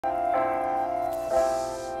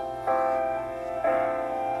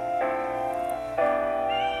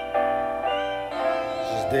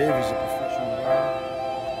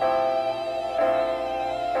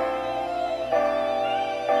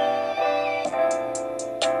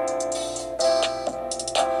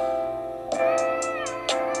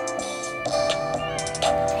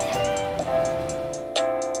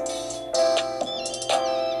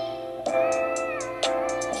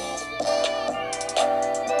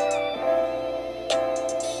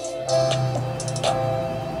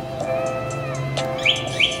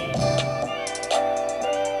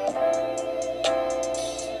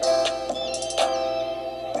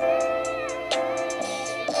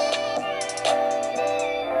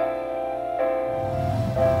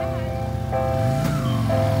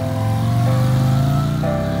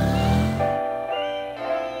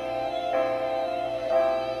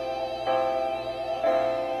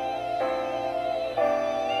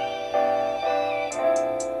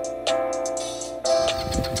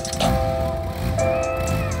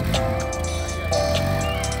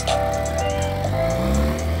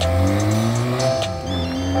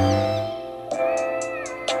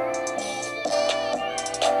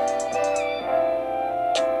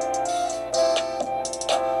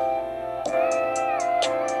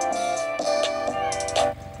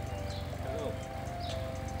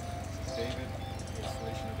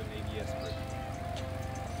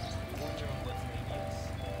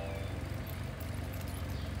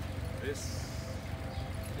This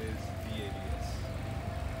is the ABS.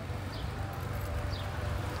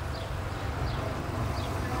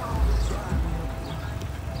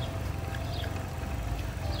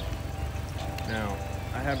 Now,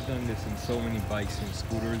 I have done this in so many bikes and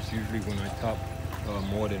scooters, usually when I top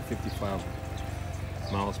more than 55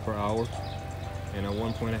 miles per hour. And at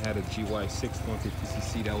one point I had a GY6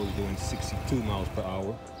 150cc that was doing 62 miles per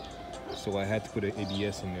hour. So I had to put an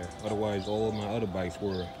ABS in there. Otherwise, all of my other bikes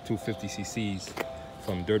were 250cc's,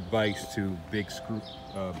 from dirt bikes to big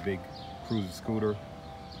cruiser scooter,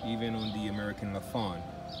 even on the American Lafon.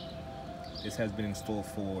 This has been installed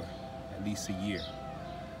for at least a year.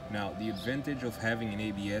 Now, the advantage of having an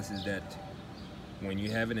ABS is that when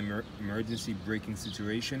you have an emergency braking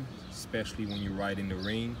situation, especially when you ride in the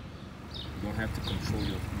rain, you don't have to control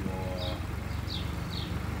your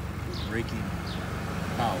braking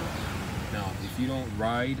power. Now, if you don't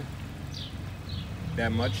ride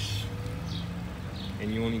that much and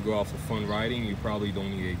you only go out for fun riding, you probably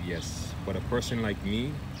don't need ABS. But a person like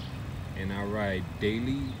me, and I ride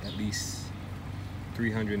daily, at least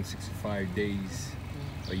 365 days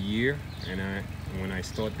a year, and when I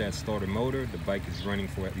start that starter motor, the bike is running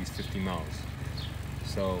for at least 50 miles.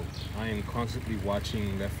 So I am constantly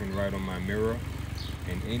watching left and right on my mirror,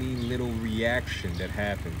 and any little reaction that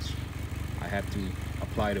happens, I have to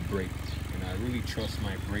apply the brake. And I really trust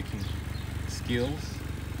my braking skills,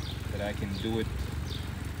 that I can do it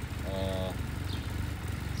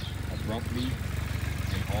abruptly,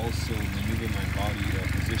 and also maneuver my body in a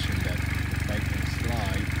position that the bike can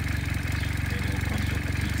slide and it will come to a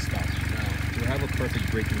complete stop. Now, to have a perfect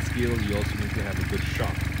braking skill, you also need to have a good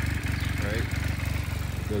shock, right?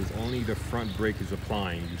 Because only the front brake is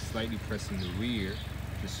applying. You're slightly pressing the rear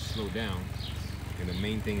just to slow down, and the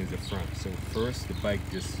main thing is the front. So first, the bike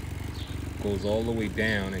just goes all the way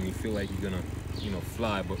down, and you feel like you're gonna,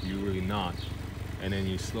 fly, but you're really not. And then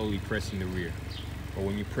you're slowly pressing the rear. But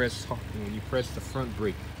when you press the front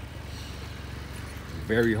brake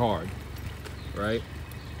very hard, right?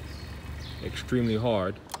 Extremely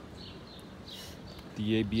hard,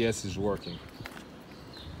 the ABS is working.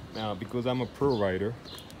 Now, because I'm a pro rider,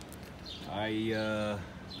 I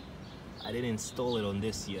didn't install it on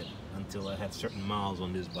this yet until I had certain miles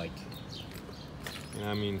on this bike. And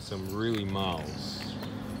I mean some really miles.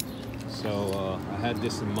 So I had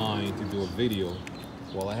this in mind to do a video.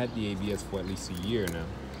 Well, I had the ABS for at least a year now.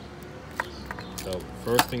 So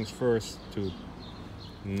first things first, to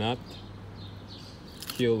not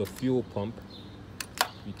kill the fuel pump,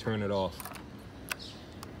 you turn it off.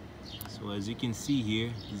 So as you can see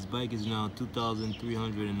here, this bike is now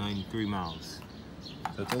 2,393 miles.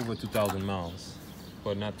 So it's over 2,000 miles,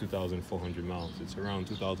 but not 2,400 miles. It's around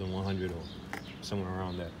 2,100 or somewhere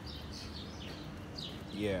around that.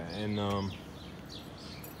 Yeah, and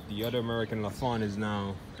the other American Lafon is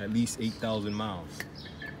now at least 8,000 miles.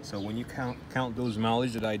 So when you count those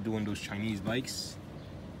mileage that I do on those Chinese bikes,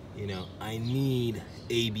 I need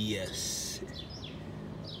ABS.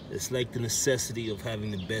 It's like the necessity of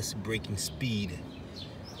having the best braking speed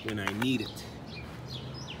when I need it.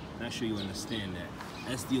 Not sure you understand that.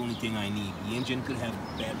 That's the only thing I need. The engine could have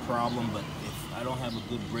a bad problem, but if I don't have a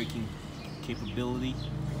good braking capability,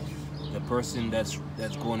 the person that's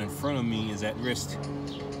going in front of me is at risk,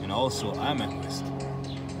 and also I'm at risk.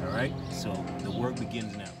 All right, so the work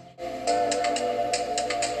begins now.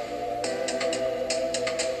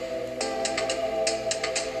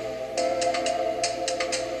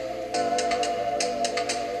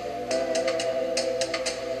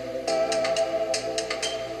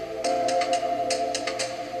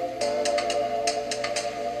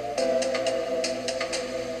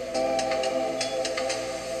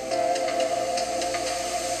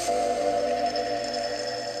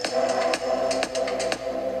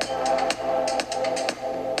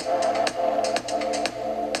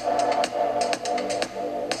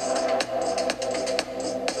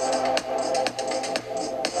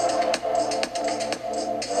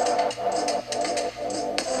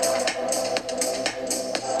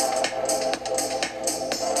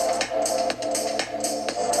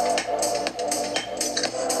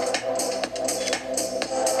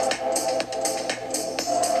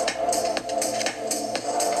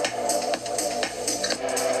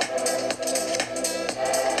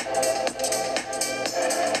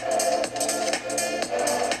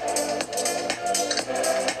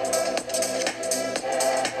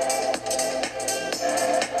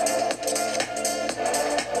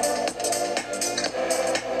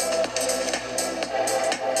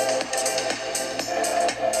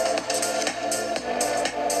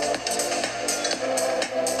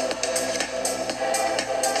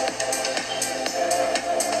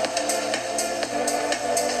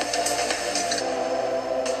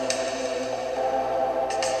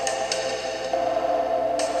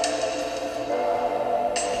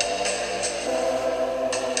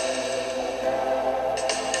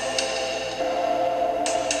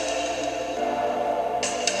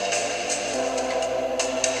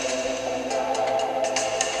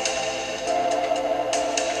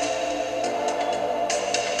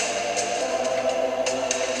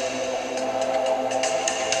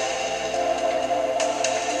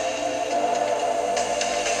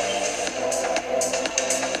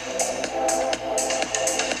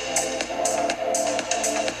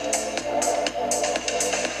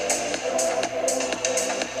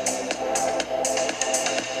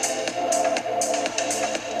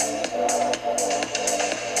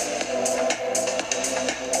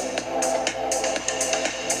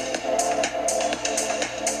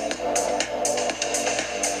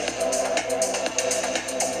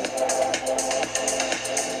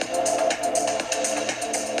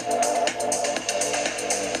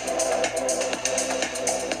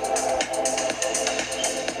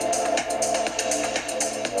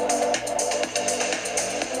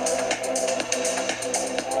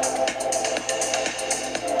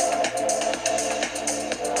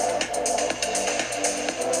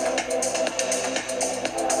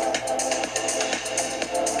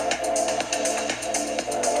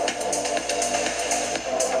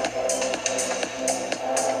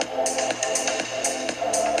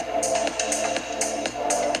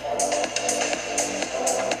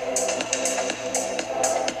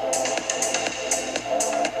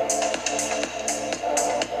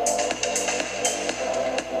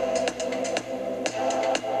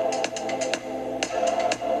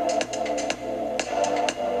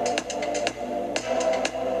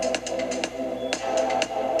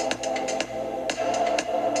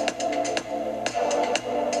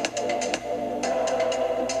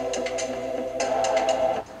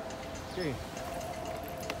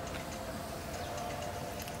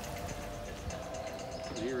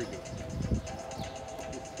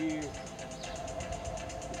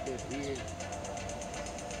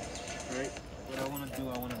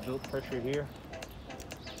 pressure here.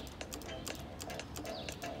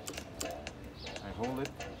 I hold it,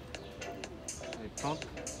 I pump,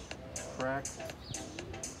 crack,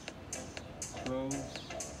 close,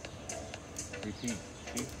 repeat.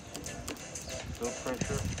 See? Build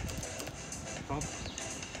pressure, pump,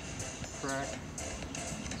 crack,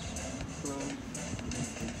 close,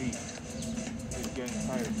 repeat. It's getting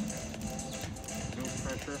tighter. Build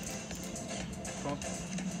pressure, pump,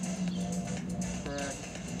 crack,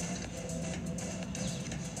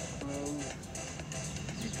 close,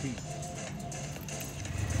 repeat.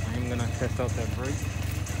 I'm gonna test out that brake.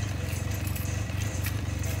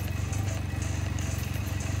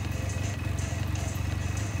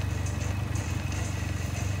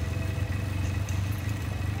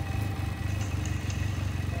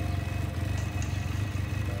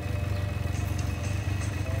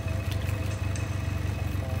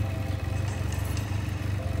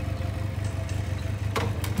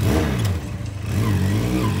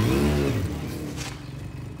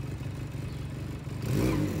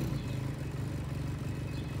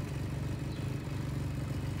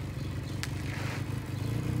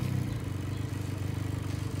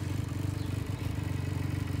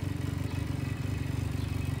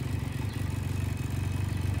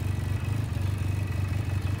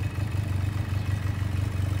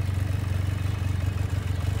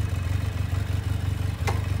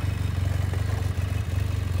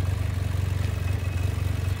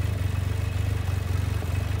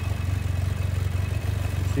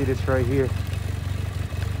 See this right here.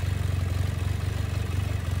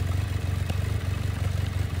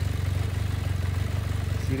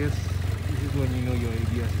 See this? This is when you know your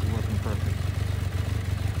ABS is working perfect.